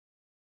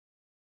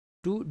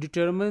To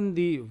determine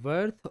the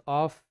worth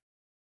of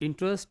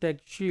interest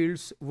tax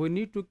shields, we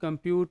need to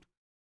compute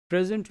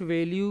present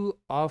value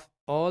of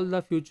all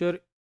the future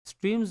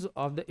streams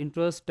of the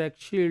interest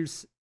tax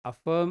shields a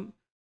firm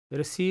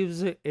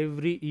receives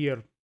every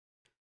year.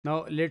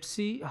 Now let's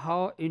see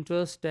how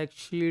interest tax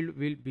shield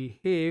will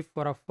behave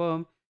for a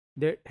firm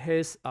that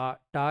has a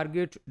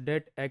target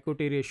debt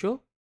equity ratio.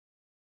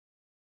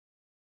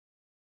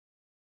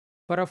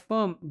 For a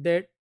firm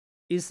that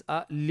is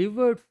a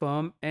levered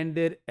firm and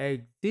there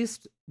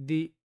exists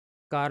the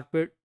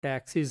corporate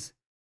taxes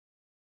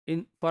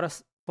in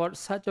for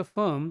such a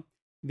firm,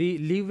 the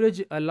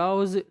leverage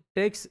allows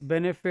tax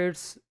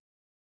benefits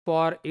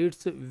for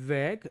its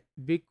WACC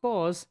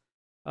because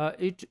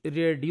it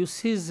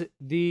reduces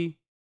the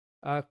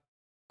uh,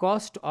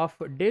 cost of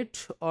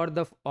debt or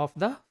the of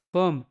the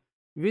firm.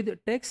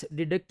 With tax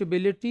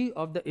deductibility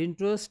of the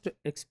interest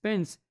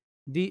expense,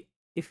 the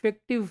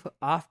effective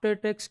after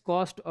tax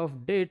cost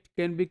of debt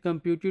can be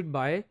computed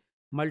by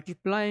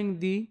multiplying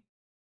the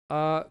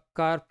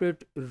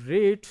corporate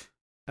rate,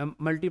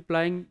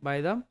 multiplying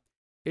by the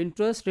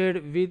interest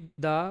rate with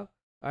the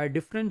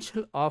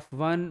differential of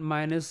 1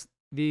 minus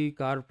the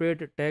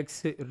corporate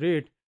tax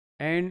rate.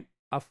 And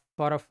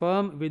for a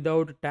firm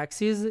without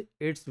taxes,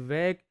 its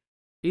WACC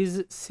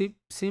is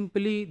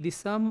simply the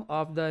sum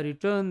of the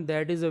return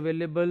that is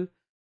available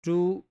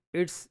to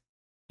its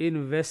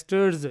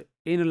investors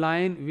in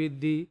line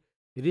with the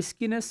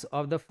riskiness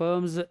of the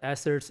firm's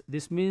assets.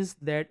 This means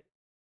that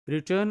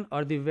return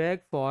or the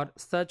WACC for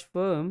such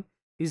firm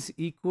is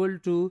equal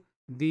to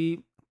the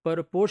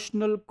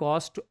proportional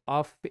cost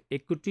of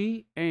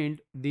equity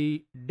and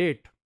the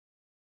debt.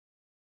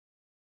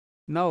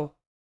 Now,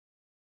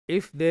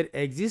 if there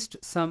exist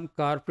some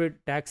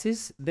corporate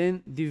taxes,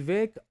 then the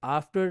WACC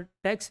after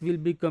tax will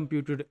be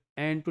computed,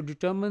 and to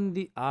determine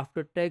the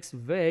after tax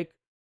WACC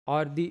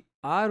or the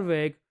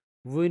RWACC,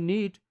 we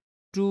need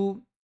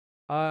to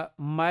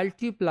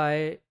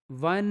multiply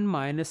 1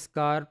 minus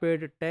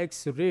corporate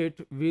tax rate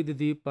with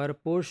the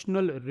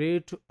proportional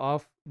rate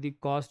of the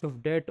cost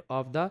of debt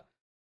of the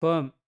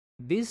firm.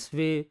 This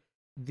way,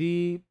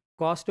 the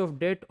cost of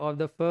debt of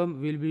the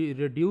firm will be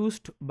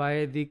reduced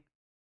by the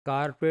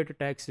corporate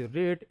tax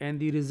rate, and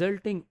the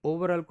resulting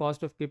overall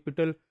cost of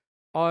capital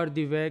or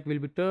the WACC will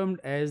be termed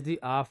as the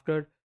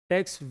after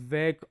tax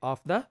WACC of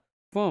the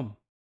firm.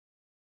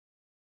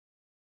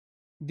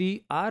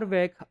 The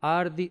RWACC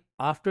or the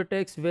after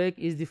tax WACC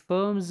is the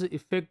firm's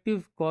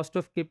effective cost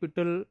of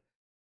capital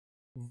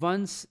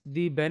once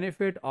the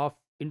benefit of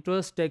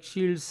interest tax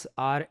shields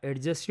are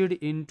adjusted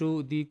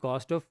into the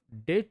cost of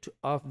debt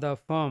of the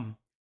firm.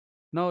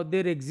 Now,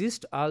 there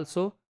exists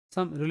also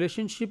some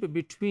relationship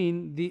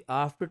between the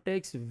after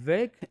tax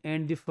WACC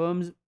and the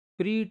firm's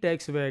pre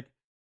tax WACC,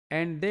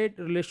 and that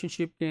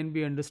relationship can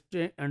be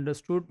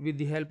understood with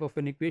the help of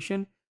an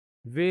equation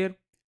where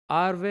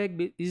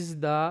RWACC is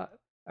the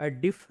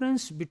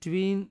difference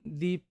between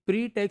the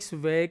pre tax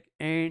WACC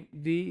and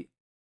the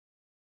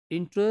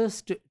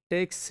interest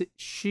tax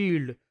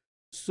shield.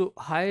 So,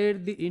 higher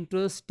the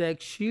interest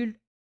tax shield,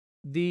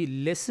 the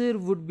lesser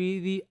would be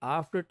the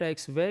after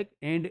tax WACC,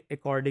 and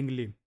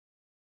accordingly.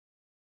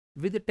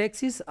 With the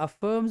taxes, a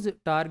firm's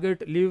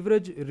target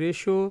leverage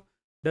ratio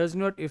does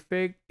not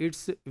affect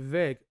its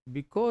WACC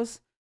because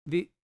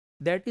the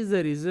that is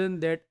the reason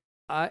that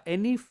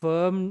any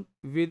firm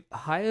with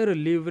higher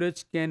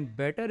leverage can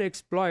better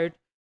exploit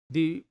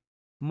the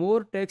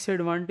more tax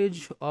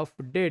advantage of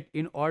debt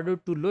in order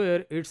to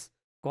lower its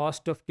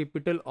cost of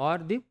capital or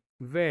the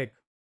WACC.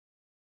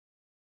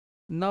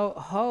 Now,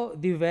 how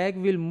the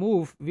WACC will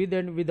move with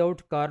and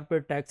without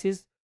corporate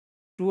taxes?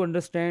 To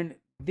understand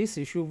this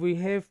issue, we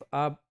have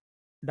a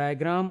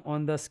diagram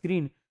on the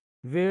screen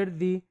where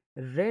the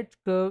red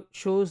curve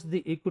shows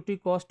the equity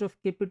cost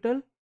of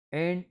capital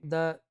and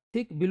the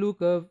thick blue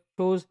curve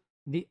shows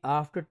the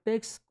after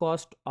tax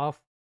cost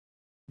of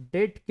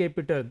debt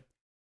capital,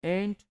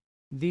 and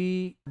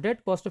the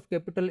debt cost of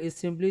capital is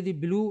simply the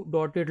blue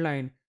dotted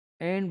line,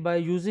 and by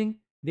using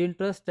the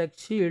interest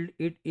tax shield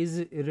it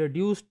is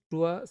reduced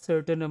to a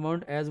certain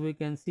amount, as we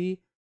can see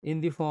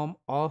in the form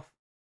of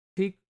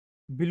thick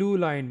blue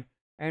line,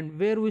 and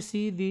where we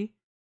see the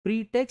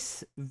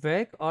pre-tax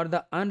WACC or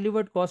the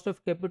unlevered cost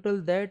of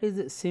capital, that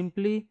is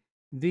simply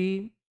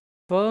the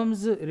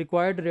firm's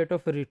required rate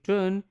of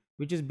return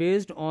which is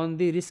based on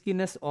the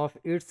riskiness of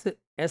its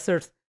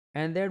assets,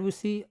 and that we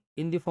see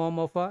in the form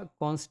of a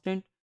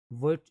constant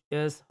which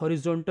is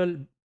horizontal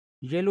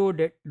yellow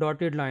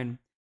dotted line.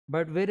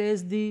 But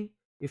whereas the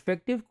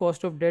effective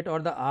cost of debt or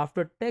the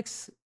after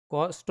tax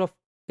cost of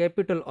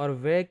capital or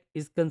WACC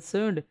is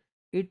concerned,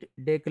 it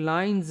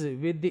declines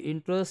with the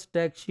interest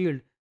tax shield,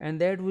 and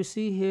that we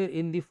see here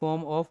in the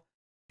form of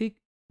thick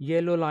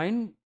yellow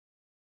line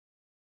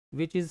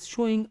which is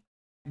showing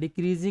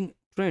decreasing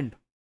trend.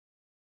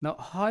 Now,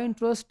 high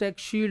interest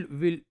tax shield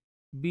will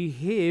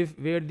behave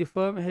where the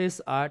firm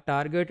has a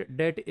target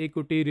debt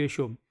equity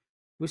ratio.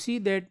 We see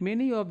that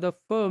many of the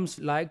firms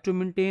like to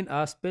maintain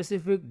a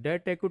specific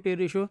debt equity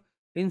ratio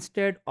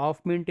instead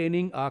of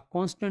maintaining a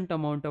constant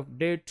amount of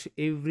debt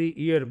every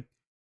year.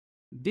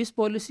 This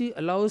policy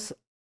allows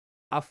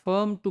a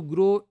firm to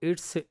grow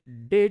its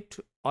debt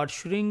or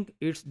shrink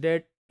its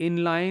debt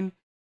in line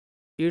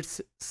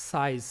its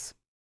size.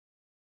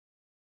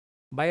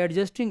 By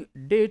adjusting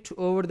debt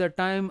over the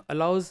time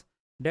allows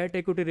debt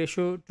equity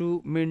ratio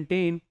to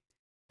maintain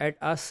at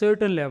a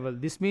certain level.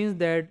 This means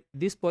that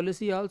this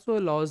policy also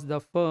allows the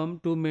firm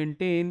to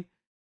maintain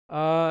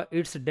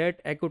its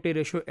debt equity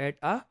ratio at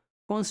a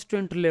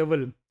constant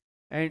level,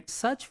 and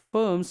such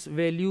firms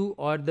value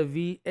or the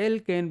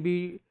VL can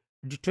be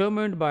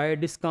determined by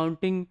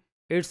discounting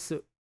its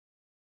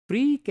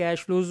free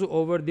cash flows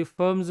over the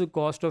firm's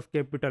cost of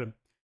capital.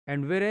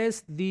 And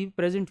whereas the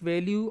present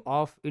value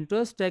of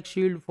interest tax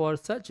shield for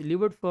such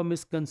levered firm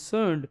is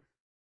concerned,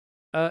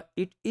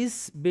 it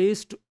is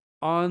based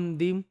on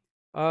the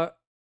uh,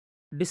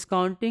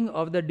 discounting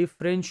of the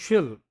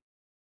differential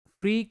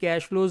free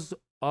cash flows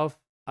of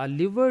a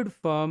levered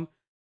firm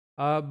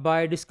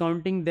by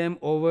discounting them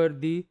over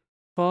the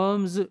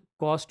firm's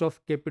cost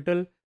of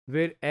capital,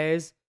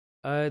 whereas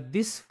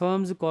this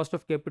firm's cost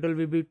of capital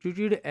will be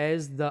treated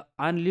as the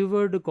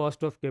unlevered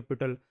cost of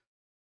capital.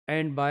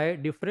 And by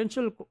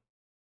differential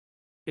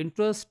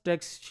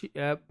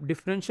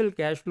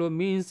cash flow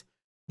means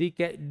the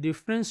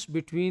difference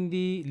between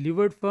the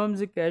levered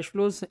firm's cash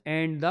flows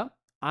and the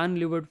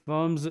unlevered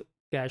firm's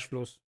cash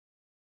flows.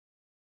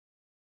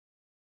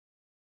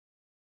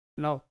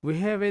 Now we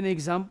have an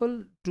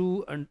example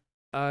to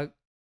uh,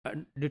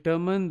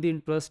 determine the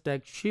interest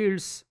tax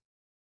shields,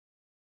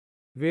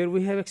 where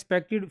we have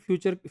expected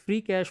future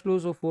free cash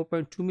flows of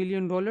 $4.2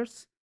 million.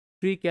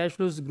 Free cash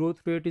flows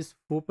growth rate is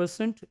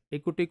 4%.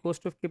 Equity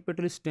cost of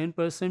capital is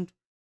 10%.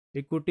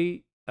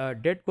 Equity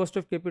debt cost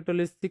of capital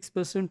is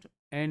 6%,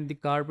 and the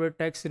corporate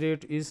tax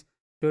rate is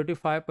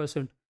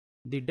 35%.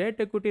 The debt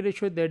equity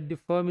ratio that the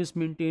firm is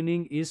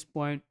maintaining is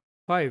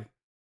 0.5.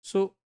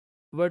 So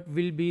what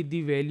will be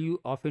the value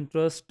of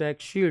interest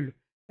tax shield?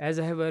 As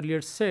I have earlier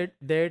said,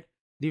 that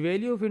the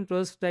value of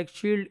interest tax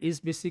shield is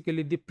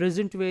basically the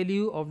present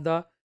value of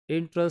the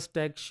interest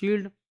tax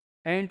shield,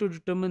 and to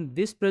determine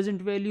this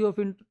present value of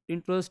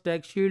interest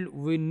tax shield,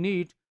 we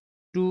need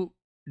to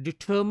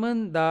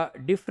determine the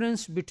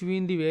difference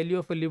between the value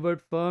of a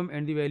levered firm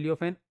and the value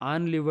of an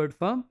unlevered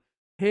firm.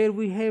 Here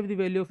we have the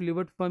value of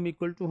levered firm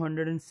equal to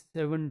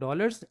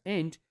 $107,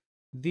 and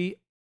the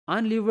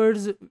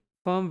unlevered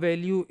firm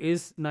value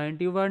is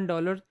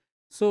 $91.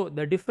 So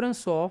the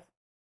difference of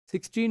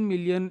 16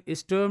 million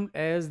is termed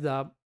as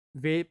the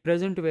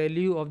present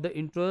value of the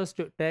interest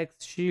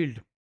tax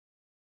shield.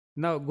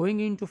 Now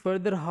going into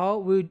further how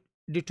we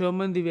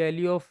determine the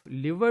value of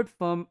levered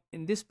firm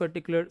in this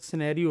particular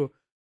scenario.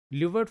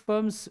 Levered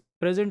firm's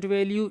present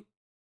value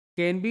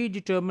can be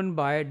determined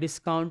by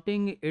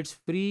discounting its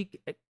free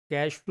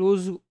cash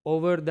flows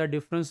over the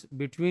difference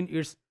between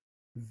its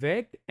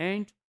WACC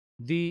and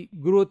the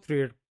growth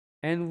rate,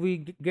 and we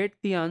get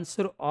the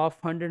answer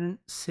of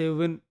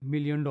 $107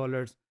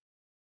 million.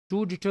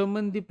 To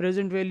determine the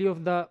present value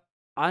of the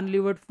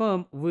unlevered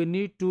firm, we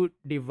need to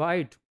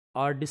divide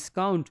or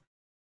discount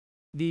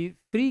the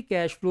free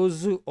cash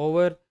flows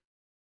over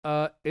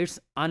its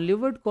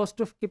unlevered cost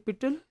of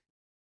capital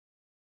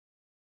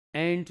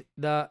and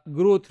the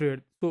growth rate.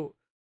 So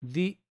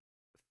the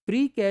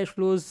free cash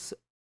flows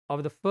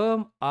of the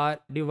firm are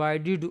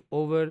divided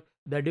over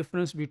the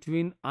difference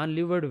between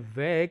unlevered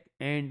WACC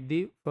and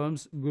the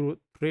firm's growth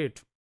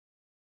rate.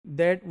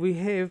 That uh, we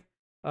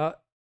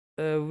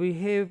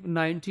have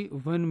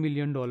 $91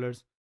 million.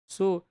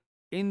 So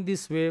in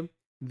this way,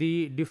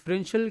 the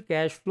differential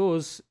cash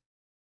flows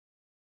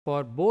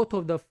for both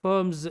of the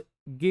firms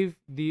give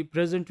the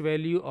present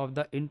value of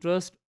the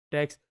interest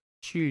tax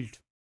shield.